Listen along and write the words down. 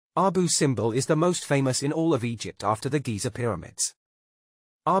Abu Simbel is the most famous in all of Egypt after the Giza Pyramids.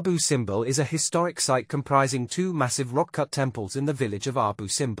 Abu Simbel is a historic site comprising two massive rock-cut temples in the village of Abu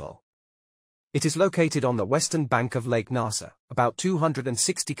Simbel. It is located on the western bank of Lake Nasser, about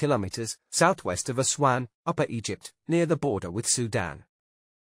 260 kilometers southwest of Aswan, Upper Egypt, near the border with Sudan.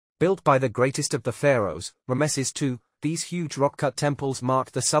 Built by the greatest of the pharaohs, Ramesses II, these huge rock-cut temples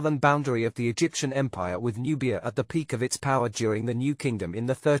marked the southern boundary of the Egyptian Empire, with Nubia at the peak of its power during the New Kingdom in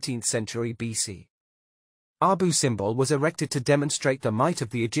the 13th century BC. Abu Simbel was erected to demonstrate the might of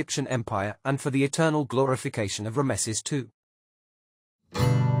the Egyptian Empire and for the eternal glorification of Ramesses II.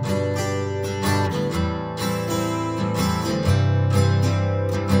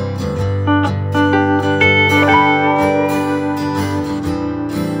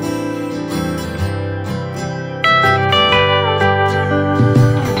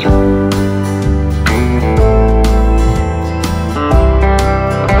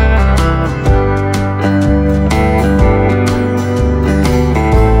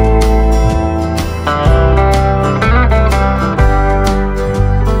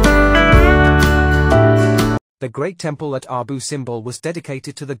 The Great Temple at Abu Simbel was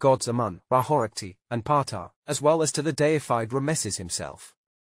dedicated to the gods Amun, Ra-Horakhty, and Ptah, as well as to the deified Ramesses himself.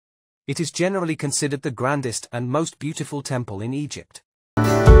 It is generally considered the grandest and most beautiful temple in Egypt.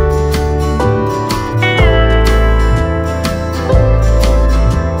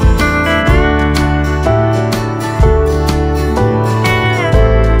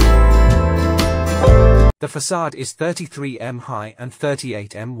 The facade is 33 m high and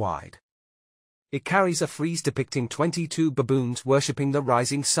 38 m wide. It carries a frieze depicting 22 baboons worshipping the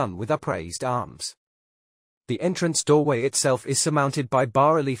rising sun with upraised arms. The entrance doorway itself is surmounted by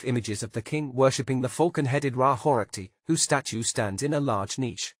bas-relief images of the king worshipping the falcon-headed Ra-Horakhty, whose statue stands in a large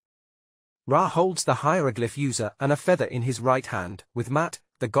niche. Ra holds the hieroglyph User and a feather in his right hand, with Mat,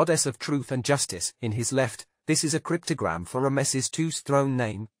 the goddess of truth and justice, in his left. This is a cryptogram for Ramesses II's throne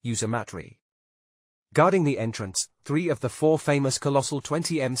name, User Matri. Guarding the entrance, three of the four famous colossal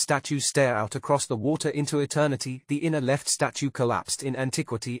 20 m statues stare out across the water into eternity. The inner left statue collapsed in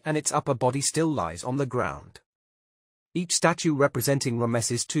antiquity and its upper body still lies on the ground. Each statue representing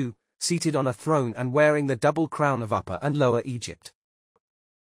Ramesses II, seated on a throne and wearing the double crown of Upper and Lower Egypt.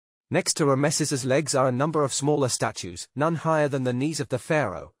 Next to Ramesses's legs are a number of smaller statues, none higher than the knees of the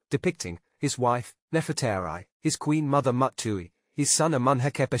pharaoh, depicting his wife, Nefertari, his queen mother Mut-Tui, his son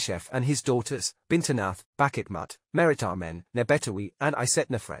Amun-Hakepeshef and his daughters, Bintanath, Bakitmut, Meritarmen, Nebetui, and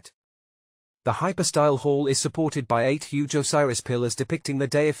Isetnefret. The hypostyle hall is supported by 8 huge Osiris pillars depicting the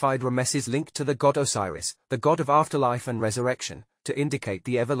deified Ramesses linked to the god Osiris, the god of afterlife and resurrection, to indicate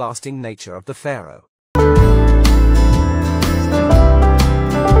the everlasting nature of the pharaoh.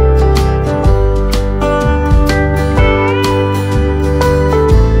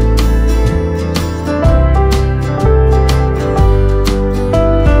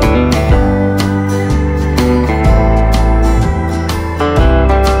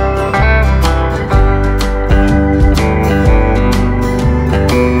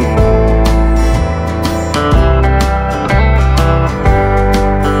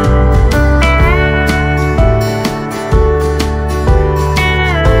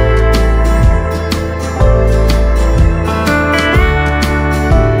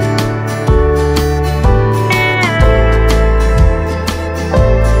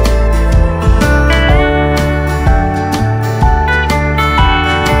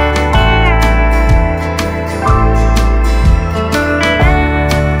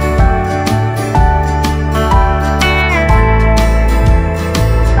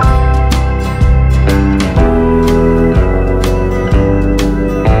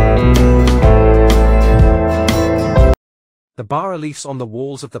 The bas-reliefs on the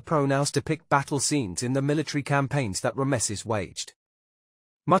walls of the pronaos depict battle scenes in the military campaigns that Ramesses waged.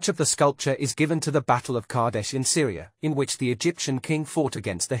 Much of the sculpture is given to the Battle of Kadesh in Syria, in which the Egyptian king fought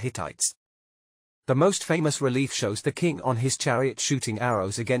against the Hittites. The most famous relief shows the king on his chariot shooting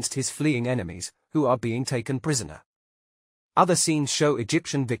arrows against his fleeing enemies, who are being taken prisoner. Other scenes show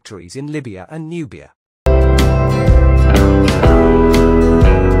Egyptian victories in Libya and Nubia.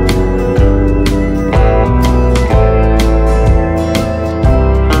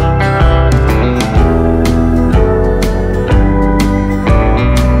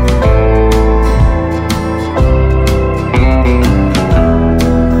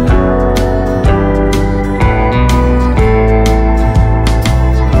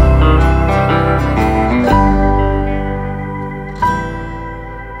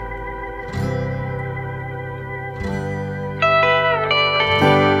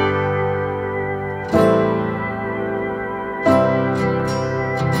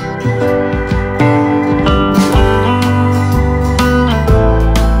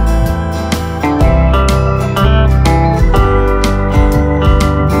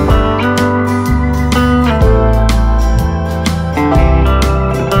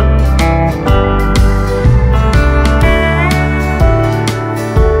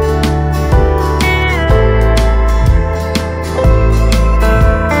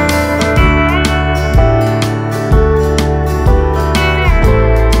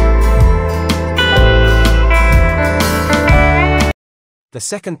 The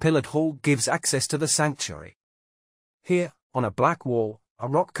second pillared hall gives access to the sanctuary. Here, on a black wall, are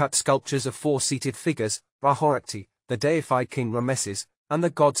rock-cut sculptures of four seated figures, Ra-Horakhty, the deified king Ramesses, and the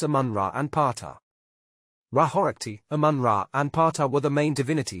gods Amun, Ra and Ptah. Ra-Horakhty, Amun, Ra and Ptah were the main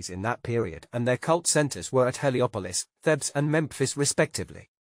divinities in that period, and their cult centers were at Heliopolis, Thebes and Memphis respectively.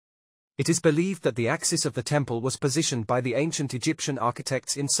 It is believed that the axis of the temple was positioned by the ancient Egyptian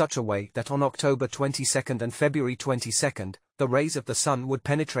architects in such a way that on October 22 and February 22, the rays of the sun would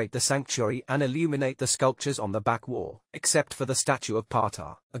penetrate the sanctuary and illuminate the sculptures on the back wall, except for the statue of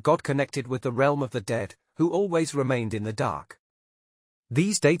Ptah, a god connected with the realm of the dead, who always remained in the dark.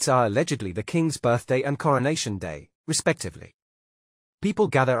 These dates are allegedly the king's birthday and coronation day, respectively. People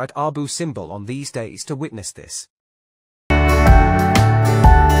gather at Abu Simbel on these days to witness this.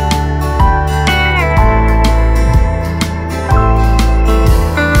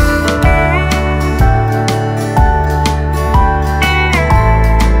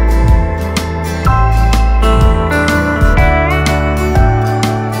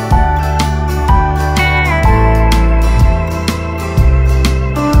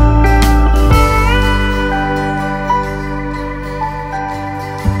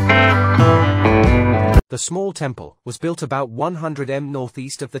 The small temple was built about 100 m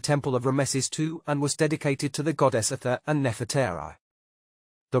northeast of the temple of Ramesses II and was dedicated to the goddess Ptah and Nefertari.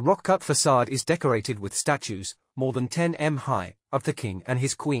 The rock-cut facade is decorated with statues, more than 10 m high, of the king and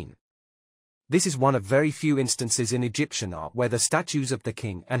his queen. This is one of very few instances in Egyptian art where the statues of the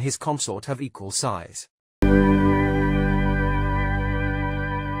king and his consort have equal size.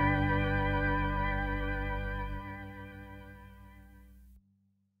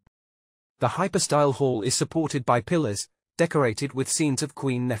 The hypostyle hall is supported by pillars, decorated with scenes of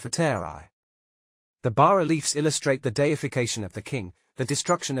Queen Nefertari. The bas-reliefs illustrate the deification of the king, the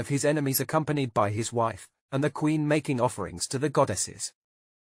destruction of his enemies accompanied by his wife, and the queen making offerings to the goddesses.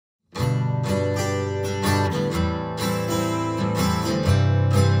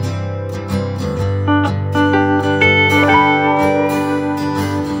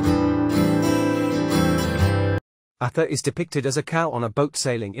 Ptah is depicted as a cow on a boat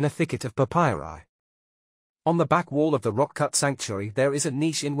sailing in a thicket of papyri. On the back wall of the rock-cut sanctuary there is a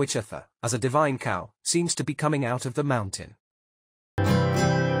niche in which Ptah, as a divine cow, seems to be coming out of the mountain.